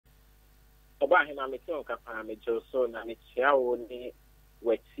Oba him am tell kapa me so na me chia wo ni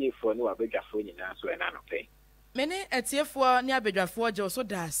wati for no abedwafo nyina so na no pay. Mene etiefo ne abedwafo je so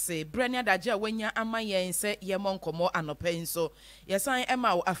da se brane adagye a wanya ama yen se ye monkomo anopen so yesan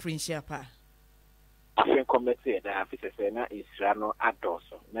ema wo afrinhia pa. Afrin committee da afise se na isra no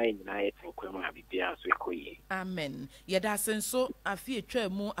adoso na nyina yetenkwam abibia so ekoyi. Amen. Yeda senso afi etwa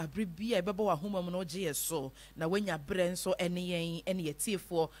mu abribia ebebo wa homa mu no gye yeso na wanya bre nso ene yen ene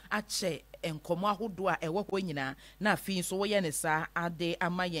yetiefo ache enkomo ahodo a ewo kwa nyina na afi nso wo ye ne sa ade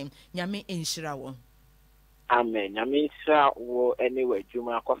ama yen nyame enhyira wo. Amen. Nyame enhyira wo anyway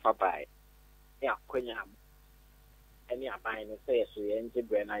juma kofa bai. Ya kwanya any aban no say so ye nje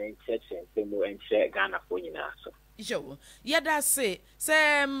bre na yen church en mu enhye Ghana fo nyina so. Jo yeda se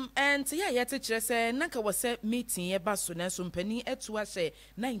ent ya yete kire se nanka wo se meeting ye ba so na so mpani etu ahye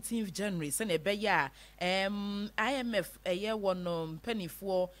 19th January se na be ya IMF eye wono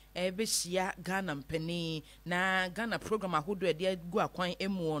mpanifo be hia Ghana mpani na Ghana program ahodo e de gu akwan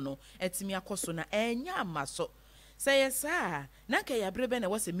emu no etimi akoso na enya amaso se yesa nanka ya brebe na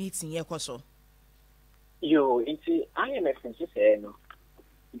wo se meeting ye koso. Yo, into IMF and say no.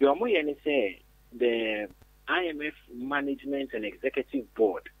 You mo ye ni say the IMF Management and Executive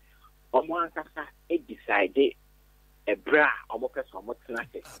Board omo ankasa decided a bra omo person omo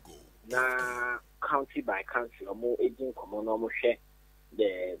tenase na county by county omo edin komo no omo hwe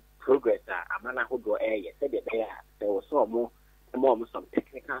the progress amana hodo ye said there was omo some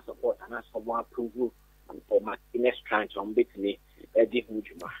technical support and some approval for Martinez tranche on betini edi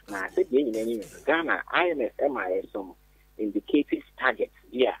hujuma na said ye nyina Ghana IMF MIS some indicative targets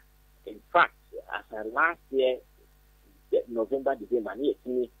there. In fact, as last year November December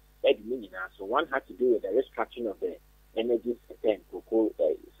so one had to do with the restructuring of the energy sector and cocoa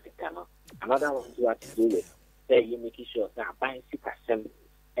sector. Another one had to do with you making sure that buying 6%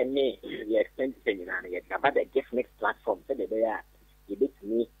 and the expenditure about the gift mix platform so that they are bit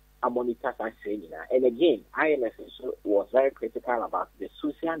me a monitor and again IMF was very critical about the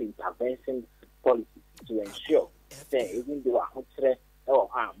social intervention policy to ensure that even though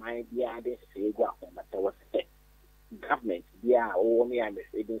my dear they say go but there was government only I'm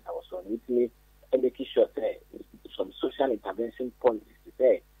saving our son with me and making sure some social intervention policies to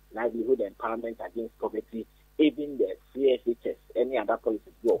say livelihood empowerment against poverty, even the CSHS, any other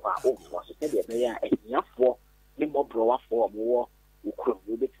policies go so said they are enough for more broad for more who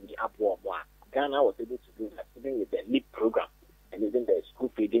could be to the up more. Ghana was able to do that even with the LEAP program and even the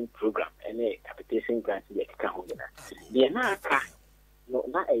school feeding program and a capitation grant the the no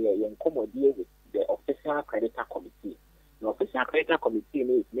not a commodity with the official creditor committee. The official creditor committee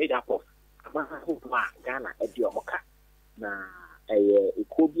is made up of Ghana Ediomoka. Now it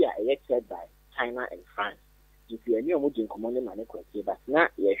could be chaired by China and France. If you are new in common money but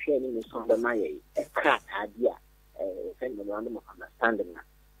not you're sharing some of the money a crack idea send memorandum of understanding.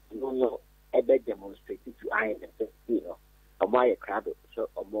 No ever demonstrated to IMF, or why a crowd so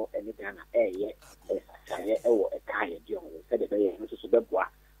or more any Ghana or a kaya deal said that they are the bois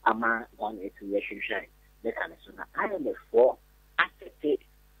ama 1 year shine the kind of IMF for after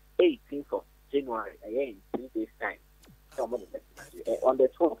 18th of January again 3 days time. On the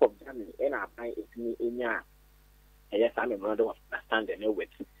 12th of January, and I buy it me in your yes, I'm a memorandum of understanding with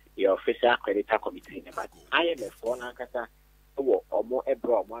your official creditor committee, but IMF for Nankasa or more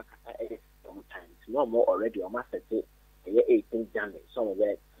abroad sometimes no more already on my 18th January,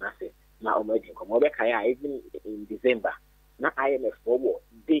 somewhere now already come over even in December. Now IMF forward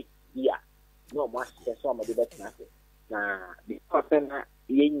big year. No more some of the best nothing. Now because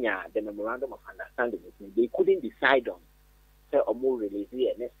the memorandum of understanding they couldn't decide on say or more release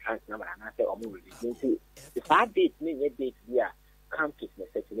the next trans number and I say or more release the 5 dates mean date here countries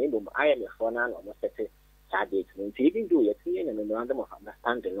necessarily IMF for now almost set date even though you're a memorandum of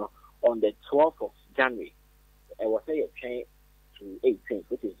understanding on the 12th of January. I was say a change to 18th,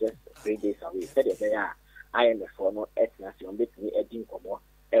 which is just 3 days away. Said they are IMF for no ethnicity bit me edin komo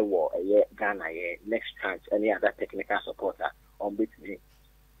a year Ghana next tranche any other technical supporter on bit me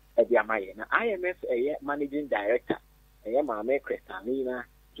Ediamaye. Now IMF a managing director a Mame Kristalina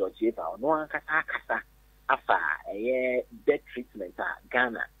Georgieva no kasa afa a debt treatment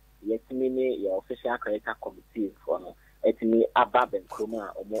Ghana yet me your official creditor committee for no etimi abab and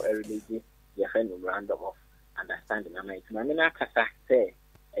chroma or more religious your memorandum of understanding. I mean, kasa say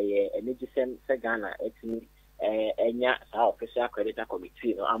a energy Ghana etimi enya official creditor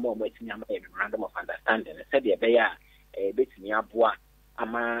committee no amo etimi a memorandum of understanding. Said the beya betimi aboa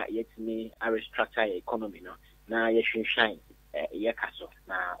ama yetimi a restructure economy no na ye shine ye kaso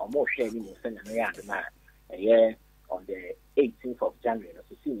na omo hwe ni mo say na ya na ye on the 18th of January.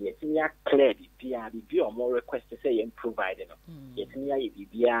 So see, yet clear the more request to say and provide it. Yet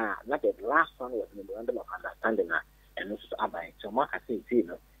not the last one was memorandum of understanding and also about so much I say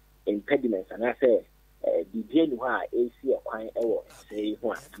impediments and I say the deal why AC acquire say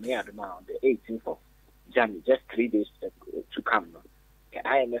one on the 18th of January, just 3 days to come. The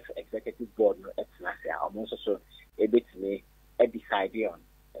IMF Executive Board almost also a bit me a decide on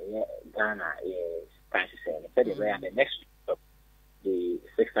Ghana is said the next the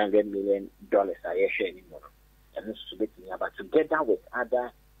 $600 million I share anymore. And this is but together with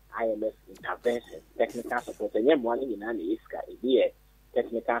other IMF interventions, technical support, and one in the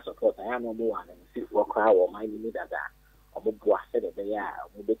technical support, I am no more and see for crowd or my need that or more said that they are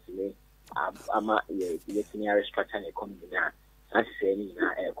moving to me. I'm a restructuring economy now. As saying,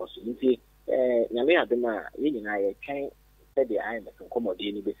 consultancy, Namia Duma, I can't say the IMF and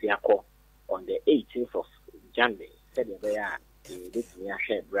Commodini Bessiaco on the 18th of January, said they are the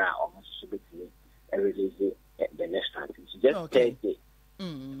share bra almost to be release the next time. Just okay.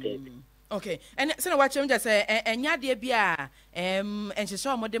 Okay, and so what you just say, and Yadia Bia, and she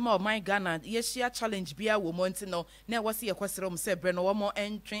saw more demo of my Ghana, yes, she a challenge Bia woman to know, now was a question said Breno, one more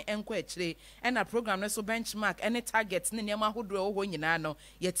entry and quetry, and a program so benchmark, any targets, Nima who draw when you know,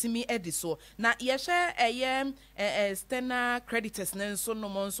 yet to me Ediso. Now, yes, a Stena creditors, so no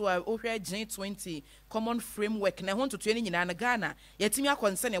months were over J20 common framework, and I want to train in Ghana, yet to me a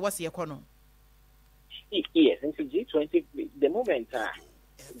concern was the economy. Yes, and G20, the moment.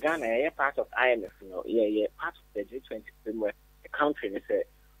 Ghana, part of IMF, part of the G20 framework. The country is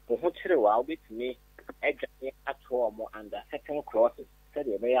for what will be to me at home under second clauses. Said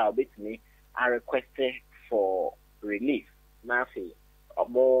will be to me are requested for relief. Nafi or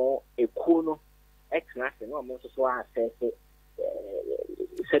more a kuno ex-nafi, no more so I said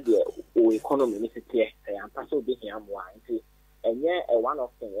the economy ministry and paso be here more. And yeah, one of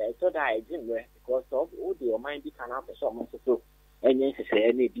them, I thought I didn't because of all the mind be can have so so. And yes,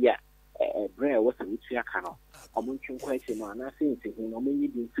 any dear brain was a mutual canal. A munching question, and I think when only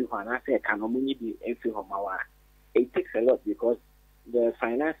be two, and I say, can only be a few of our. It takes a lot because the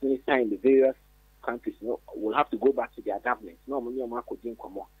finance minister in the various countries will have to go back to their government. No, money on Marco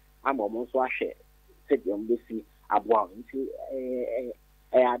Jinkomo. I'm almost share. Said the embassy, Abua, into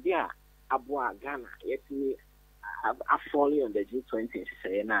a idea, Abua, Ghana, yet me, I've fallen on the G20,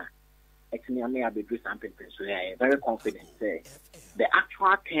 say, now. Actually, I may have do something, so I am very confident. The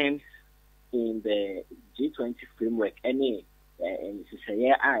actual terms in the G20 framework, any, and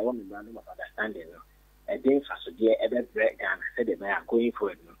say, I want to run of understanding. I think for the other break and said they are going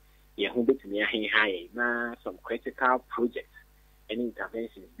for it. You who bet me high now some critical projects, any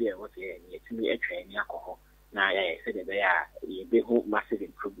interventions there, what they need to training alcohol. Now, I said that they are a massive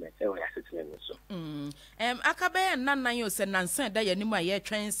improvement. So, Akabe and Nana, you said, Nansen, that you know, my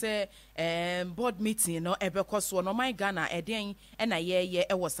train say, board meeting, no, ever cost one of my Ghana, a day, and a year,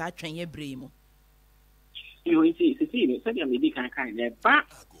 I was a train, a brim. You see, maybe kind of, but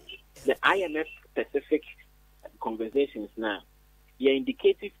the IMF specific conversations now, your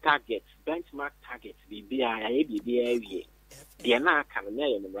indicative targets, benchmark targets, BBI, they are not coming there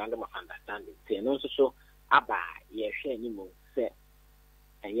in the memorandum of understanding. And also, so, Abba, ye share any more, say,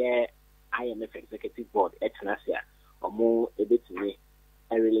 and ye IMF Executive Board, Etnasia, or more a bit me,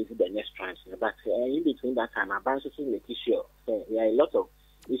 I release the next tranche. But in between that time, I'm also making sure, say, there are a lot of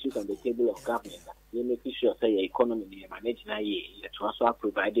issues on the table of government. You making sure, say, your economy, you manage now, you also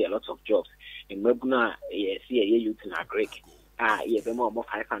provide a lot of jobs. In Mebuna, you see a youth in a Greek. You have more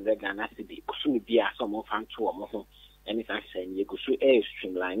 500 Ghana city, soon be a some more fan to or more. And if I say, you go through a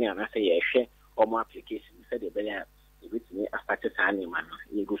streamline, and I say, yeah, share. Or more applications, said the better with me as such as animal.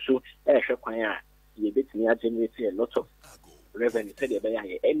 You go so you bit me generate a lot of revenue. Said the better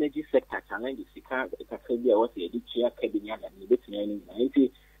energy sector challenge is what the chair cabinet and you bit me any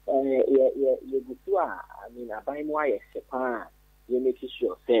you go to I mean I buy more you make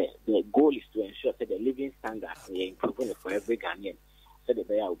sure say the goal is to ensure that the living standards are improving for every Ghanaian. Said the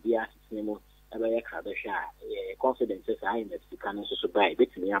better will be as name confidence I in the can also buy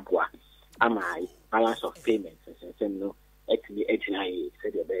bit me abwa. Am I balance of payments and no actually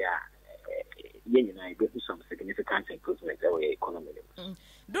said they are some significant improvements in our economy.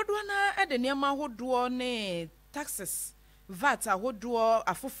 Dodwana at the Nema who do taxes, VAT, I would do a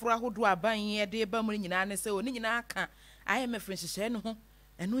fufra who do a buying a day bumming and so Ninaka. I am a French home.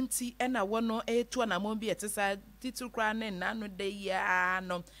 And when tea and I want no a to an amon be at a side, title crown and nano day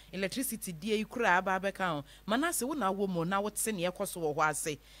no electricity dear crab account. Manasseh won't a woman now what senior cost or what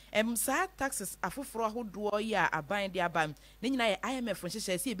say. Sad taxes a full who do ya a buying their band. Then I am a French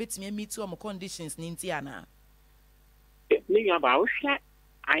see bits me to conditions Nintiana. maybe about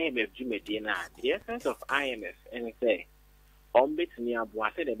IMF Jumedina, the essence of IMF, and say, on bit me up,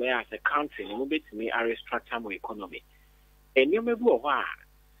 was said as a country, and bit me a restructure my economy. And you may go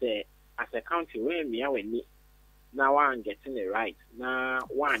say, as a country, where me are when now I'm getting it right. Now,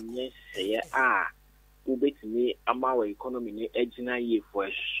 one yes, say, who bit me our economy edging a year for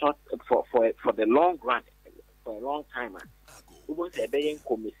a short, for the long run, for a long time. Who was a baying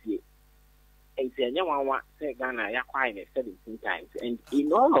committee. And say, no one say Ghana, I acquired 17 times. And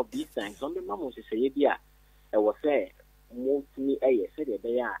in all of these times, on the moment, say, yeah, I was say, mostly a said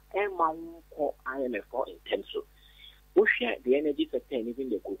they are IMF for intensive. We share the energy sector and even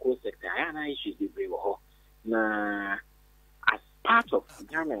the cocoa sector. I issues the brave. Now, as part of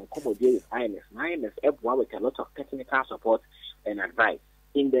Ghana and commodity with IMF helped with a lot of technical support and advice.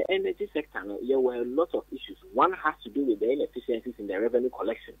 In the energy sector, there were a lot of issues. One has to do with the inefficiencies in the revenue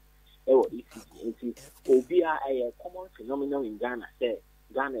collection. Or ECG, OBA, a common phenomenon in Ghana, say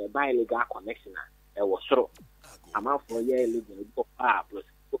Ghana by legal connection. It was so. I'm out for a year living plus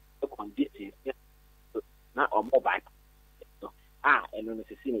conditions not or mobile. And on the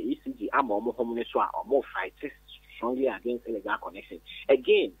ECG, I'm more homeless or more fight strongly against illegal connection.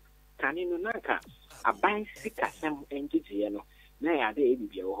 Again, can you know a bank sick as some entity, now they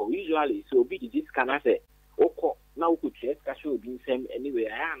usually so be this can I say, oh, now could check cashew being same anyway.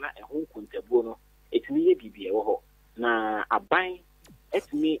 I am not a home contabono. It's me a BBO. Now a bank.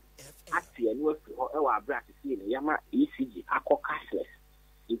 It's me at the annual our brand to see in Yama ECG, aqua cashless.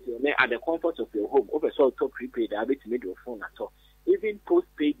 It's at the comfort of your home, oversaw top prepaid, I bet made your phone at all. Even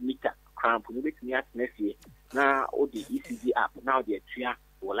postpaid meter cramp, you make me at next year. Now, all the ECG app, now the tria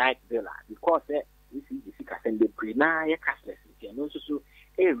will like Bella because ECG can the pre-naya cashless. And also,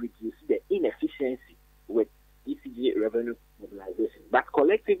 reduce the inefficiency with ECG revenue mobilization. But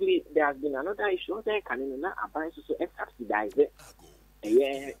collectively, there has been another issue there. Can you not subsidize it?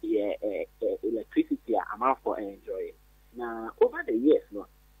 Electricity amount for enjoy. Now, over the years,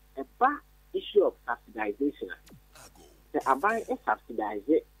 a bad issue of subsidization. The buying a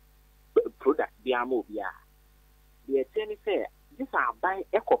subsidized product, the amobia. The attorney said, this are buying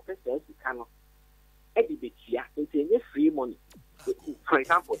eco percent, you cannot edit here into free money. For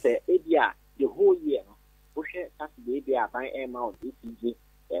example, the idea the whole year, push subsidy, they are buying amount ECG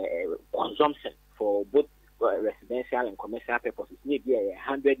consumption for both residential and commercial purposes, maybe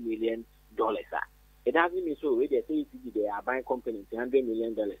 $100 million. It doesn't mean so. They say they are buying companies $100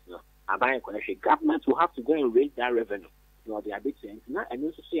 million. No, are buying connection. Government will have to go and raise that revenue. They are big things. Now, and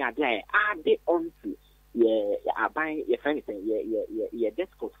also say are they on to are buying your debt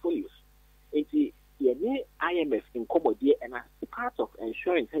portfolios. It's IMF in commodity and as part of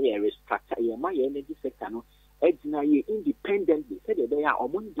ensuring that you restructure your energy sector. Independently, say they are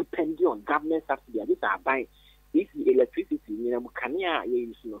almost depending on government subsidy. These are buying this electricity, these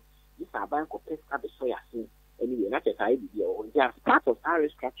are buying competitive the soya anyway, not as I did. They are part of our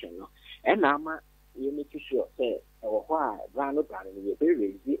restructuring, and now you make sure say why brand you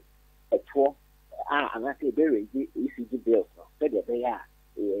very easy at 12 and I say very easy ECG bills. So they are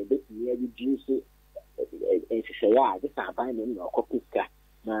reduce it and say, this are buying copies.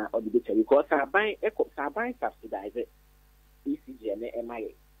 Now, or the because I buy subsidize ECG and MIA.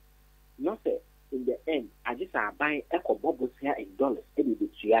 Not say in the end, I just are buying eco bubbles here in dollars.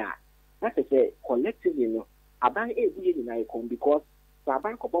 That's to say, collectively, I buy every year in icon because I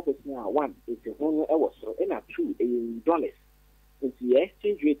buy eco bubbles now. One is the whole hour, so and two in dollars. It's the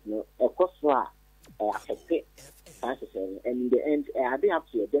exchange rate, a cost for affected. And in the end, I be up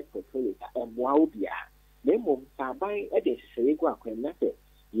to your debt portfolio and wow, Nemo, I buy a dish,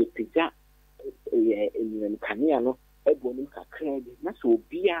 you pick up in Caniano, a bonus credit, not so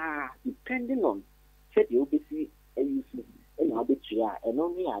be depending on said you be see a use in arbitria, and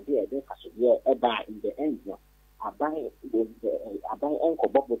only idea there for a buy in the end. I buy Uncle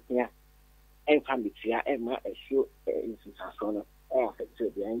Bob here and family tria and my issue in Susan. And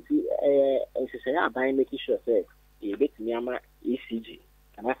say, I buy making sure say, you bet me ECG.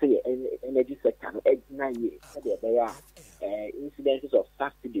 And I say, energy sector, 9 years, there are incidences of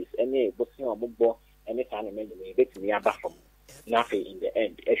subsidies, any bossing or mobile, any kind of money, bet me about from nothing in the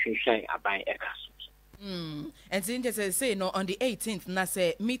end. I should shine, I buy a castle. And then just say, no, on the 18th, na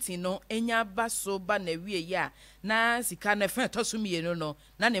say, meeting no, enya baso ba ne wie ya, na si ka ne fe to so mi no,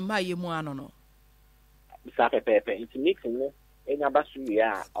 na ne ma ye mu ano no. Bisa pepe, it's meeting, enya baso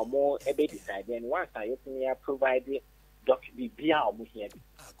ya, or more a bit decide, and once I provide doc be our here.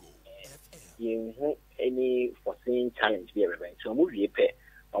 Any foreseen challenge there, so move your pay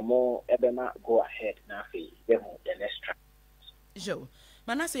or more Ebema go ahead now for the next track. Joe,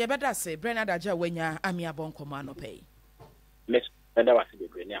 Manasa, you better say, Brenna Daja when ya Amia Bon Comano pay. Miss Benda was the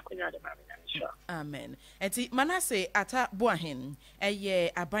brain, Yakunya, the man. Amen. Eti manase ata boahen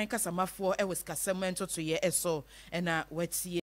eye abanka samafo e was kasemento to ye eso ena wetie